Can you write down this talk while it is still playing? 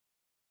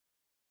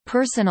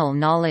Personal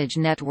knowledge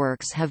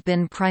networks have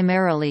been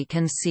primarily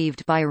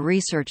conceived by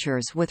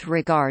researchers with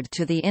regard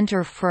to the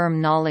inter-firm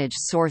knowledge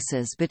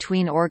sources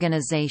between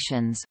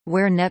organizations,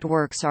 where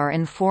networks are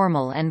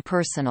informal and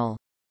personal.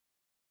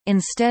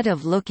 Instead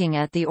of looking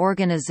at the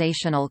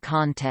organizational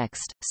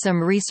context,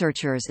 some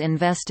researchers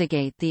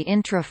investigate the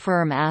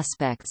intra-firm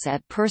aspects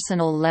at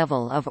personal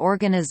level of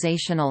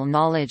organizational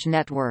knowledge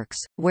networks,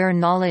 where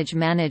knowledge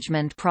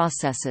management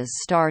processes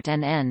start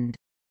and end.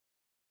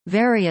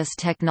 Various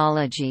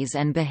technologies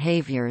and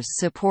behaviors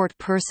support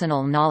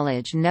personal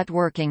knowledge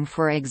networking,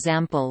 for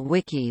example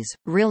wikis,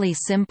 really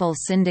simple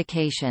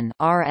syndication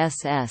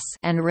 (RSS),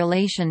 and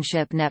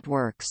relationship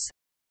networks.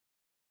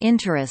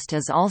 Interest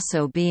is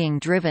also being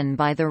driven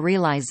by the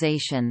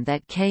realization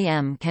that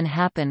KM can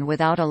happen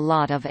without a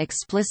lot of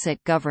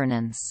explicit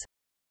governance.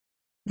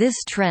 This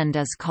trend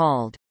is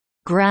called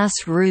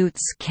grassroots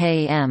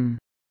KM,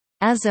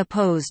 as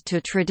opposed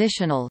to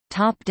traditional,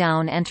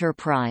 top-down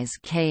enterprise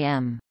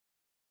KM.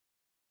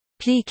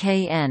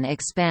 PKN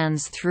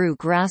expands through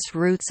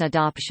grassroots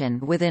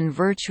adoption within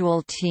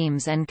virtual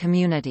teams and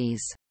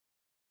communities.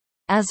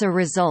 As a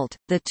result,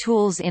 the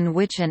tools in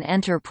which an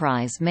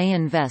enterprise may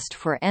invest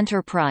for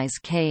enterprise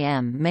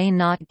KM may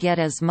not get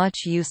as much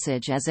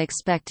usage as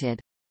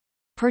expected,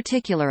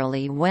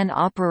 particularly when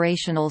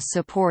operational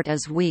support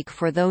is weak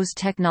for those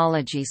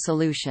technology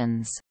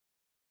solutions.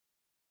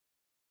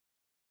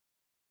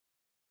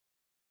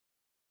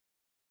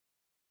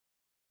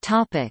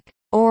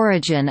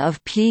 Origin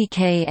of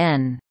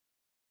PKN.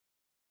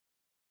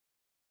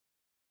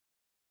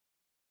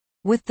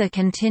 With the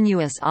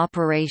continuous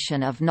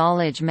operation of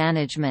knowledge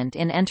management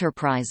in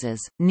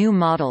enterprises, new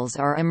models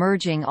are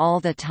emerging all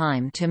the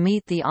time to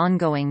meet the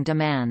ongoing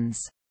demands.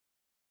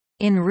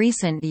 In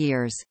recent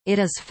years, it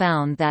is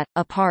found that,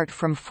 apart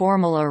from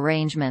formal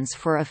arrangements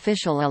for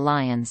official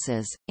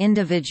alliances,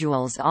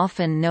 individuals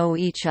often know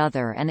each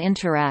other and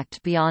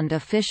interact beyond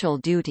official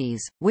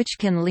duties, which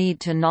can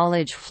lead to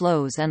knowledge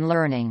flows and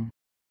learning.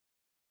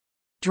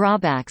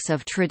 Drawbacks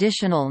of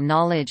traditional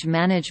knowledge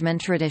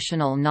management.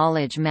 Traditional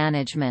knowledge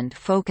management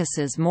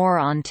focuses more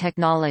on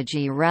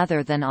technology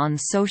rather than on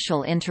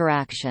social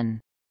interaction.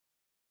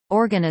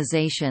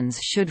 Organizations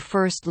should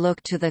first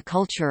look to the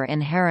culture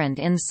inherent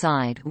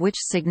inside, which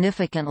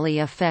significantly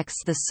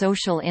affects the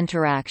social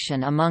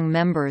interaction among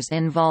members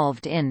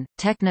involved in.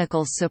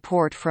 Technical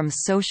support from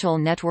social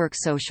network.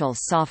 Social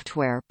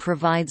software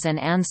provides an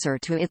answer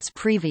to its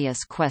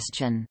previous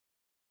question.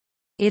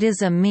 It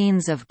is a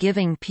means of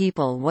giving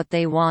people what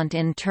they want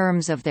in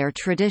terms of their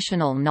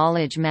traditional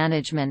knowledge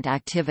management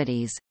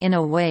activities, in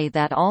a way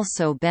that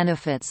also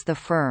benefits the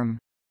firm.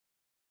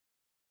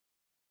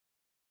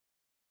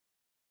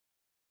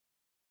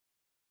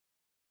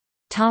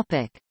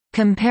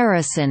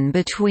 Comparison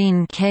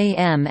between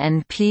KM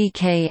and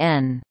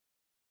PKN.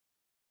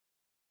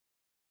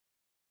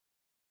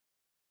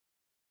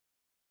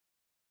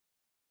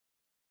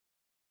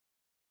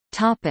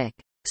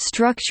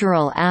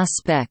 Structural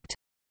aspect.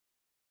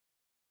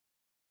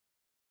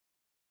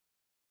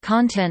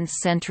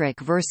 Content-centric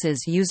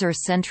versus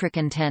user-centric.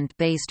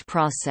 Content-based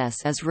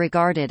process is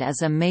regarded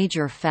as a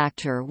major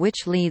factor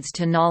which leads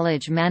to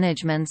knowledge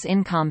management's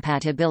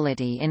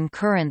incompatibility in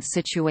current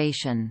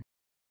situation.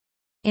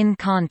 In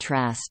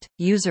contrast,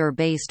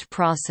 user-based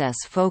process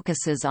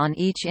focuses on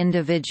each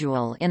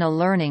individual in a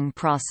learning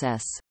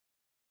process.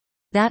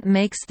 That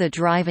makes the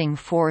driving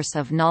force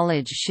of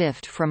knowledge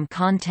shift from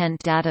content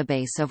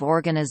database of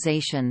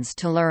organizations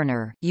to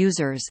learner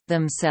users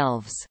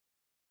themselves.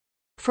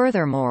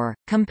 Furthermore,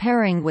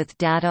 comparing with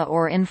data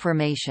or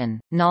information,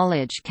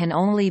 knowledge can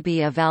only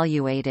be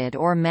evaluated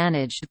or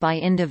managed by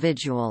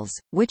individuals,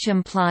 which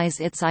implies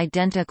its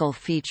identical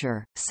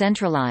feature.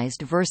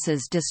 Centralized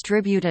versus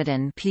distributed.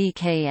 In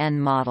PKN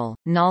model,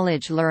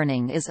 knowledge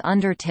learning is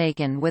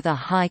undertaken with a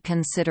high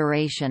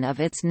consideration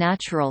of its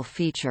natural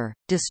feature,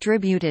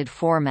 distributed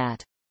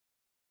format.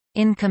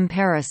 In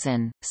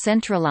comparison,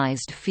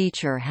 centralized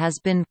feature has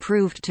been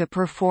proved to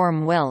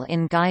perform well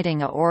in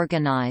guiding a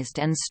organized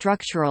and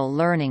structural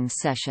learning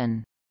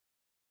session.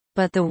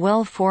 But the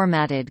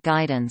well-formatted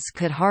guidance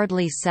could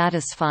hardly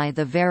satisfy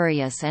the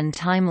various and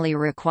timely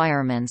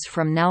requirements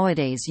from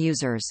nowadays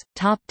users.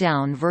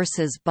 Top-down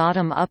versus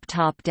bottom-up.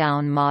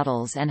 Top-down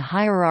models and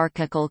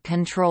hierarchical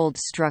controlled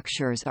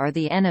structures are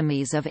the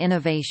enemies of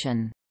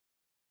innovation.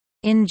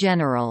 In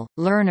general,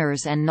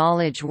 learners and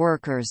knowledge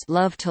workers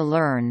love to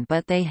learn,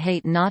 but they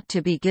hate not to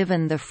be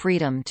given the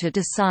freedom to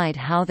decide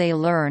how they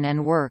learn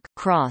and work.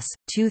 Cross,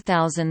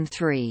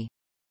 2003.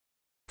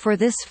 For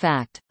this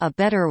fact, a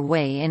better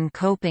way in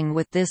coping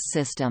with this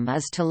system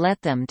is to let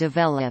them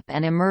develop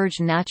and emerge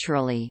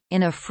naturally,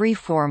 in a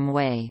free-form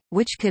way,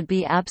 which could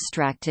be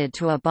abstracted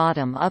to a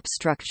bottom-up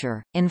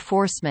structure.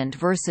 Enforcement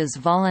versus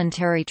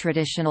voluntary.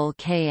 Traditional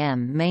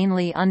KM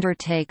mainly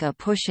undertake a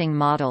pushing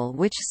model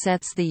which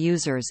sets the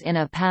users in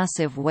a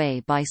passive way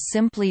by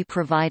simply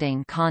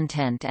providing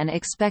content and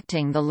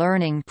expecting the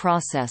learning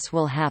process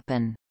will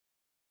happen.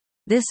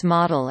 This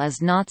model is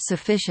not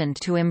sufficient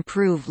to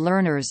improve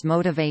learners'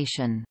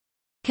 motivation.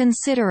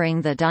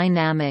 Considering the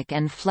dynamic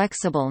and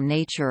flexible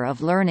nature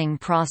of learning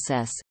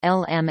process,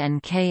 LM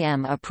and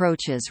KM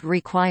approaches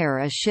require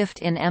a shift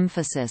in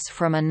emphasis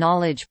from a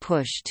knowledge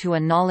push to a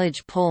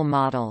knowledge pull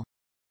model.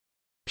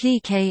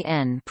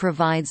 PKN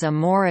provides a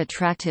more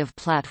attractive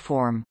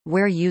platform,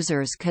 where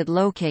users could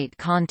locate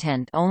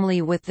content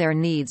only with their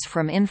needs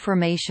from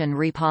information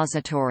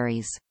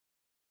repositories.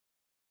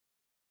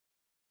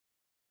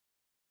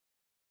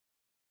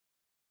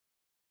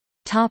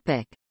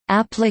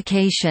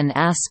 Application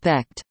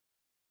aspect.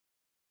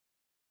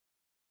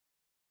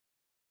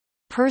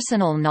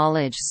 Personal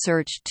knowledge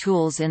search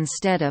tools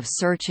instead of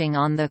searching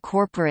on the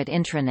corporate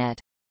intranet.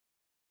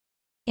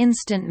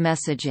 Instant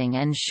messaging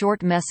and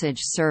short message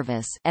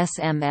service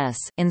 (SMS)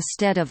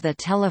 instead of the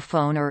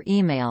telephone or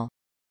email.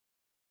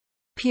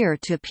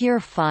 Peer-to-peer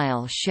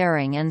file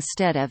sharing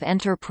instead of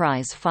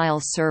enterprise file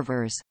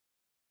servers.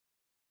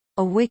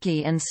 A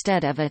wiki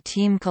instead of a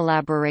team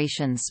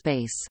collaboration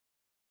space.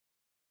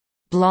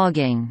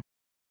 Blogging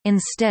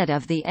instead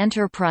of the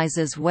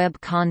enterprise's web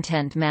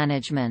content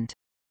management.